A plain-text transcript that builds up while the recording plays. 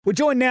We're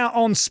joined now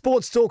on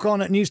Sports Talk on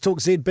News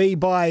Talk ZB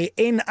by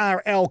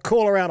NRL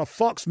caller out of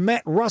Fox,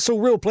 Matt Russell.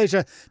 Real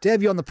pleasure to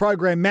have you on the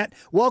program, Matt.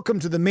 Welcome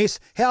to the mess.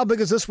 How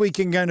big is this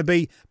weekend going to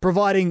be,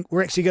 providing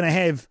we're actually going to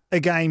have a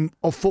game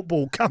of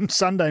football come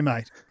Sunday,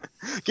 mate?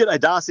 G'day,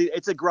 Darcy.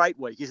 It's a great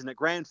week, isn't it?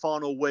 Grand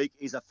final week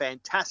is a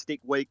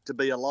fantastic week to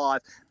be alive.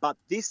 But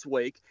this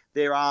week,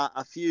 there are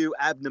a few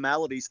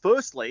abnormalities.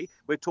 Firstly,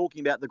 we're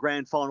talking about the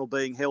grand final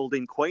being held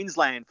in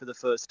Queensland for the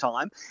first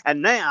time.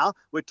 And now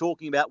we're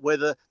talking about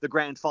whether the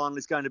grand final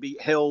is going to be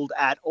held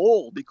at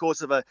all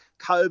because of a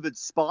COVID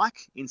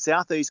spike in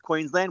southeast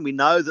Queensland. We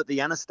know that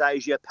the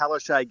Anastasia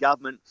Palaszczuk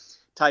government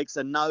takes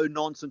a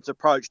no-nonsense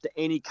approach to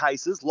any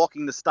cases,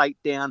 locking the state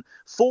down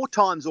 4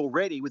 times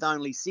already with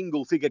only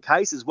single-figure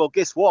cases. Well,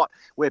 guess what?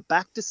 We're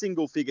back to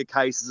single-figure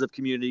cases of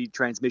community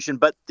transmission,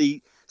 but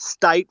the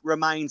state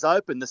remains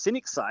open. The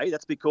cynics say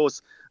that's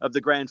because of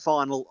the grand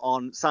final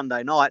on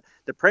Sunday night.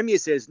 The Premier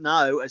says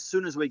no, as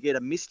soon as we get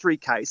a mystery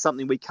case,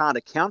 something we can't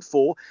account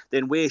for,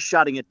 then we're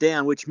shutting it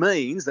down, which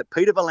means that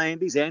Peter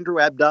V'landys, Andrew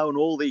Abdo and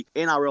all the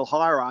NRL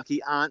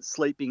hierarchy aren't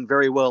sleeping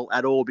very well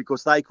at all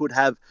because they could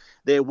have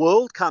their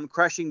world come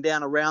crashing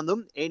down around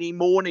them any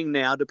morning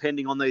now,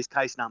 depending on these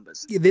case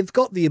numbers. Yeah, they've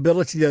got the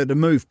ability, though, to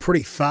move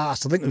pretty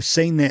fast. I think we've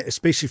seen that,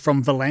 especially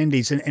from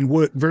V'landys, and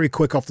work very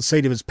quick off the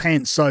seat of his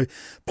pants. So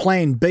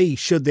plan B,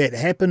 should that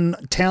happen,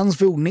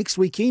 Townsville next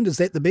weekend, is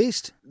that the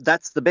best?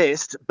 That's the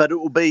best, but it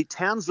will be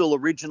Townsville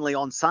originally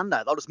on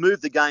Sunday. They'll just move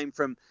the game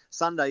from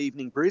Sunday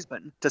evening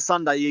Brisbane to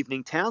Sunday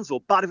evening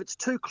Townsville. But if it's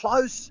too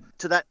close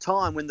to that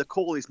time when the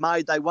call is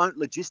made, they won't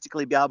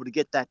logistically be able to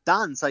get that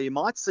done. So you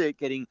might see it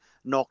getting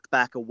knocked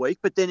back a week.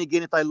 But then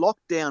again, if they lock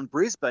down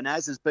Brisbane,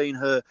 as has been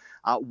her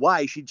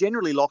way, she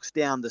generally locks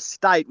down the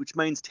state, which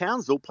means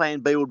Townsville, plan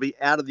B, would be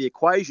out of the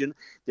equation.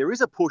 There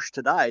is a push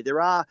today. There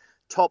are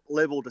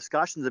top-level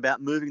discussions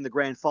about moving the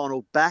grand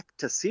final back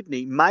to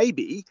Sydney,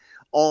 maybe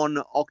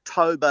on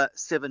October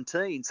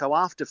 17. So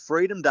after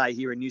Freedom Day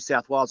here in New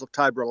South Wales,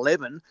 October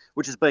 11,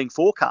 which is being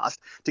forecast,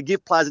 to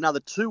give players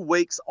another 2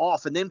 weeks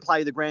off and then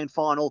play the grand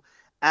final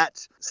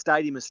at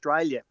Stadium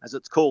Australia, as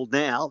it's called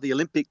now, the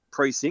Olympic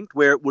precinct,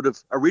 where it would have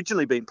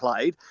originally been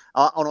played,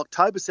 on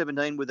October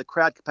 17 with a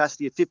crowd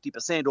capacity of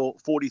 50% or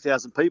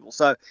 40,000 people.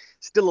 So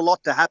still a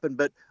lot to happen,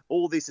 but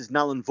all this is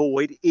null and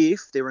void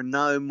if there are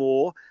no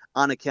more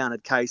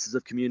unaccounted cases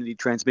of community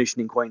transmission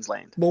in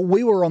Queensland. Well,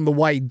 we were on the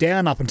way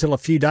down up until a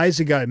few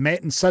days ago,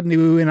 Matt, and suddenly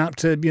we went up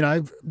to,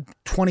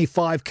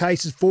 25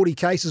 cases, 40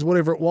 cases,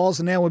 whatever it was,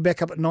 and now we're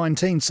back up at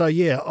 19. So,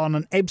 yeah, on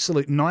an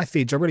absolute knife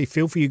edge. I really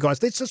feel for you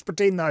guys. Let's just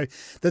pretend, though,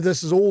 that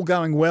this is all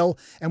going well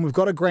and we've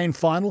got a grand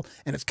final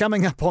and it's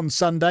coming up on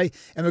Sunday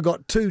and we've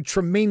got 2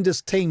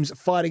 tremendous teams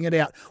fighting it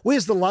out.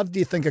 Where's the love, do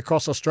you think,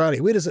 across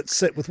Australia? Where does it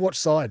sit? With what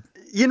side?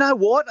 You know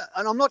what?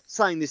 And I'm not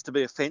saying this to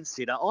be a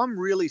fence-sitter. I'm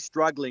really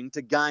struggling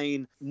to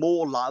gain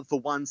more love for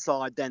one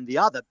side than the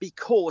other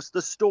because the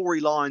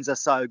storylines are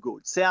so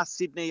good. South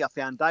Sydney, a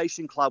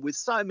foundation club with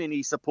so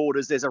many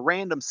supporters. There's a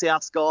random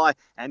South guy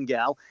and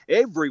gal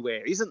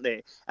everywhere, isn't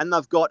there? And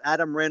they've got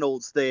Adam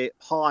Reynolds, their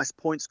highest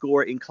point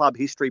scorer in club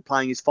history,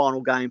 playing his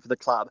final game for the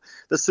club.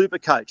 The super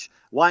coach,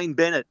 Wayne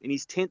Bennett, in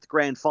his 10th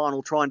grand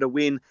final, trying to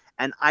win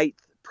an 8th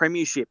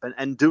premiership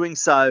and doing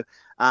so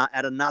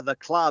at another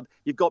club.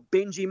 You've got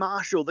Benji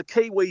Marshall, the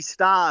Kiwi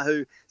star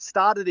who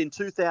started in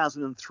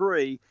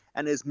 2003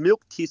 and has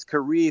milked his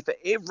career for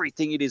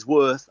everything it is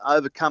worth,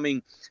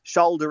 overcoming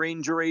shoulder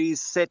injuries,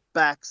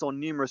 setbacks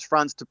on numerous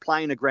fronts to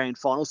play in a grand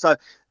final. So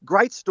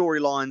great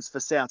storylines for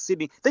South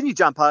Sydney. Then you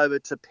jump over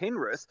to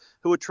Penrith,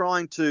 who are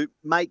trying to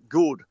make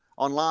good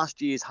on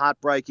last year's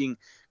heartbreaking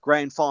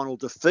grand final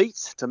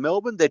defeat to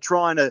Melbourne. They're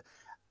trying to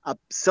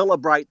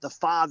celebrate the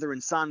father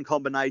and son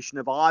combination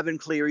of Ivan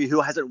Cleary, who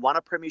hasn't won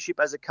a premiership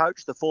as a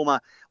coach. The former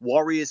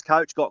Warriors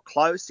coach got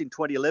close in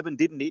 2011,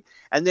 didn't he?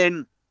 And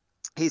then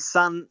his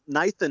son,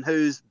 Nathan,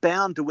 who's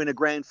bound to win a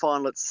grand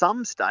final at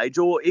some stage,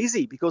 or is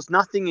he? Because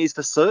nothing is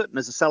for certain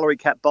as the salary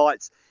cap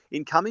bites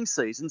in coming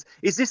seasons.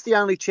 Is this the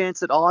only chance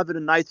that Ivan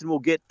and Nathan will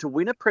get to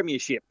win a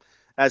premiership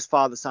as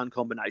father-son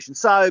combination?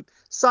 So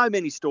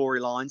many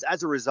storylines.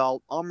 As a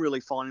result, I'm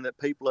really finding that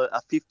people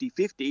are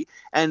 50-50,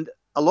 and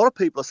a lot of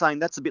people are saying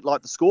that's a bit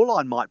like the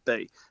scoreline might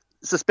be,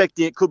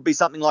 suspecting it could be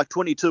something like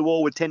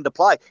 22-all with 10 to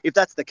play. If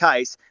that's the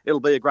case, it'll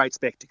be a great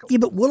spectacle. Yeah,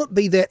 but will it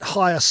be that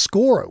higher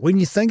scorer when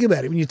you think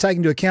about it? When you take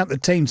into account the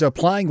teams are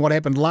playing, what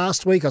happened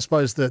last week, I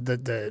suppose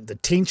the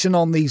tension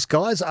on these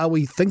guys, are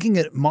we thinking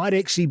it might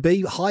actually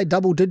be high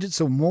double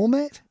digits or more,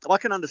 Matt? I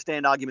can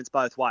understand arguments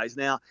both ways.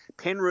 Now,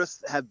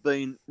 Penrith have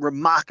been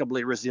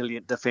remarkably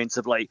resilient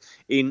defensively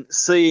in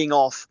seeing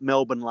off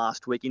Melbourne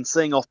last week, in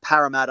seeing off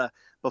Parramatta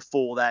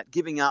before that,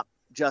 giving up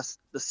just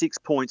the 6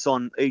 points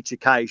on each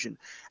occasion.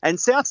 And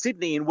South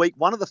Sydney in week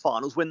 1 of the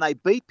finals, when they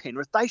beat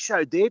Penrith, they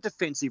showed their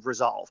defensive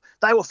resolve.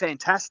 They were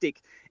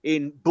fantastic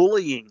in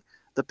bullying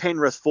the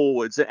Penrith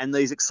forwards and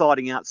these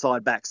exciting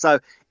outside backs. So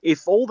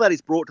if all that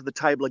is brought to the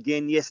table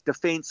again, yes,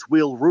 defence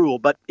will rule,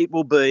 but it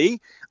will be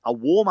a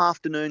warm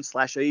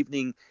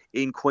afternoon/evening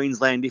in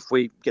Queensland if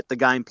we get the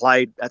game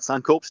played at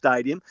Suncorp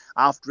Stadium.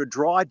 After a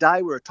dry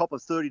day, we're atop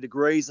of 30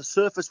 degrees. The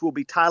surface will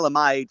be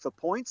tailor-made for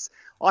points.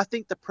 I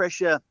think the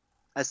pressure,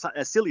 as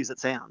silly as it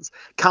sounds,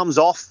 comes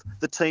off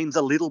the teams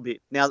a little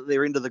bit now that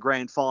they're into the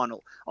grand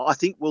final. I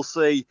think we'll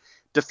see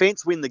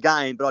defence win the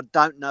game, but I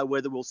don't know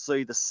whether we'll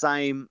see the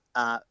same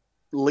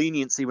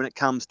leniency when it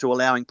comes to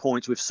allowing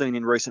points we've seen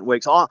in recent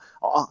weeks.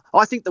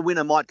 I think the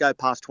winner might go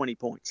past 20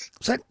 points.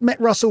 So,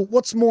 Matt Russell,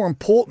 what's more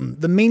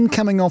important, the men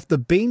coming off the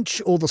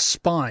bench or the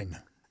spine?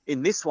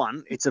 In this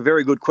one, it's a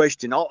very good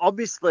question.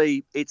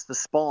 Obviously, it's the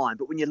spine,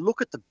 but when you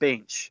look at the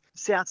bench,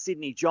 South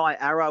Sydney, Jai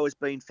Arrow has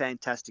been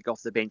fantastic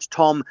off the bench.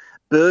 Tom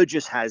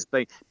Burgess has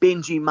been.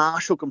 Benji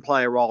Marshall can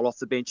play a role off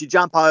the bench. You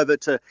jump over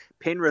to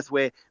Penrith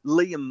where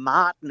Liam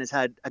Martin has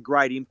had a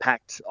great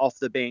impact off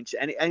the bench,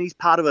 and he's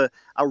part of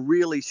a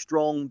really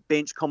strong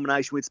bench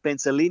combination with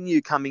Spencer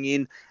Linu coming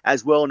in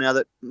as well now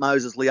that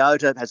Moses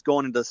Leota has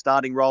gone into the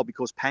starting role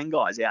because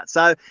Pangai's out.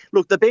 So,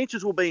 look, the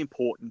benches will be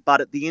important,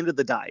 but at the end of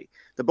the day,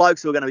 the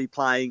blokes who are going to be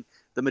playing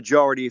the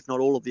majority, if not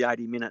all of the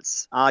 80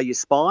 minutes, are your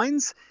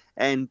spines,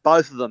 and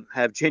both of them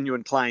have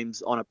genuine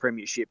claims on a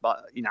premiership.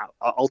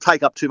 I'll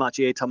take up too much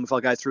airtime if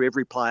I go through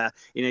every player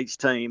in each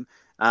team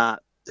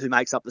who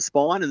makes up the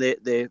spine and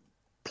their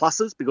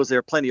pluses, because there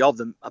are plenty of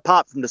them,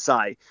 apart from to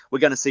say we're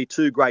going to see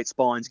two great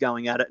spines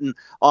going at it, and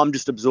I'm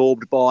just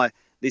absorbed by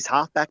this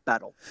halfback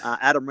battle.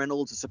 Adam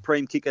Reynolds, a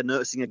supreme kicker,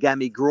 nursing a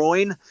gammy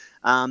groin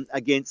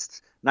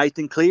against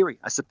Nathan Cleary,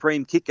 a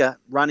supreme kicker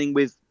running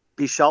with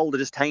his shoulder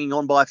just hanging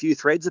on by a few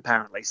threads,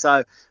 apparently.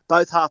 So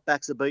both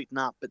halfbacks are beaten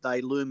up, but they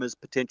loom as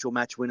potential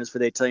match winners for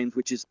their teams,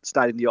 which is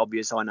stating the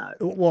obvious, I know.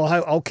 Well,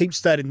 I'll keep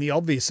stating the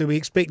obvious. So we're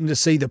expecting to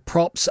see the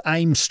props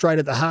aim straight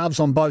at the halves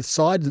on both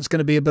sides. It's going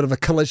to be a bit of a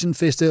collision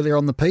fest earlier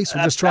on the piece.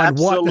 We'll just try and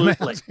wipe them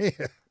out.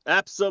 Yeah.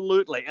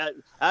 Absolutely.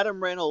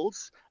 Adam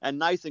Reynolds and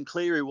Nathan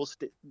Cleary will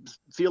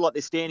feel like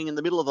they're standing in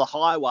the middle of the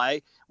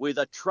highway with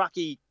a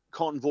trucky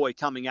convoy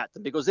coming at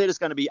them, because they're just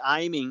going to be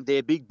aiming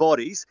their big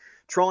bodies,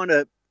 trying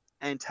to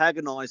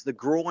antagonise the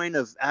groin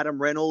of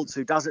Adam Reynolds,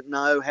 who doesn't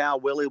know how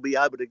well he'll be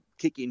able to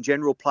kick in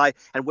general play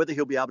and whether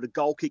he'll be able to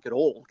goal kick at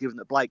all, given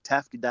that Blake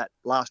Taft did that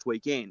last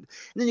weekend. And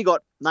then you've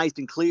got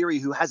Nathan Cleary,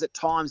 who has at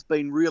times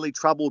been really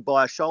troubled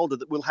by a shoulder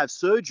that will have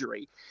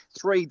surgery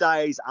 3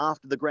 days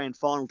after the grand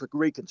final to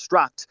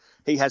reconstruct.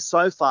 He has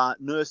so far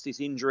nursed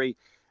this injury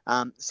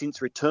since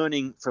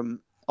returning from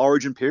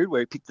Origin period,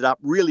 where he picked it up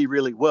really,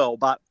 really well,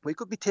 but we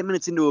could be 10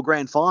 minutes into a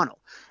grand final.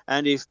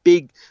 And if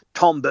big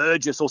Tom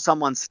Burgess or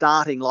someone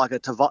starting like a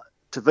Tavita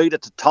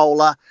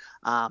Totola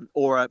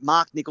or a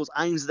Mark Nichols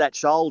aims at that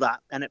shoulder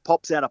and it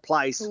pops out of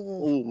place,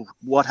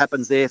 what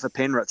happens there for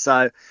Penrith?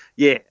 So,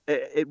 yeah,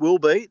 it will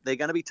be. They're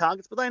going to be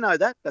targets, but they know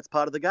that. That's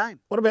part of the game.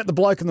 What about the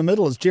bloke in the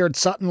middle? Is Jared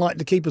Sutton like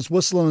to keep his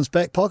whistle in his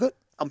back pocket?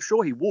 I'm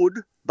sure he would,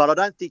 but I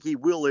don't think he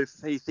will if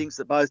he thinks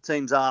that both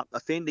teams are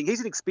offending.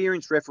 He's an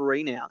experienced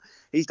referee now.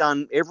 He's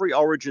done every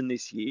Origin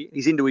this year.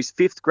 He's into his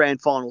 5th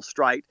grand final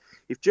straight.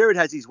 If Jared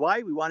has his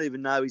way, we won't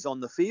even know he's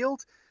on the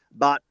field,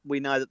 but we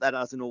know that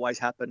doesn't always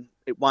happen.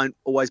 It won't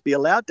always be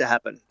allowed to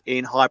happen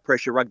in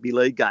high-pressure rugby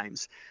league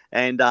games.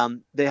 And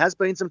there has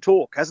been some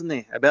talk, hasn't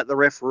there, about the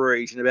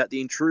referees and about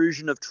the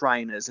intrusion of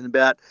trainers and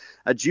about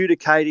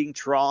adjudicating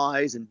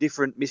tries and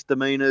different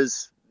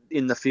misdemeanours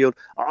in the field.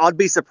 I'd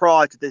be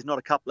surprised if there's not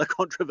a couple of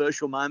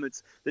controversial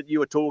moments that you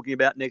were talking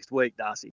about next week, Darcy.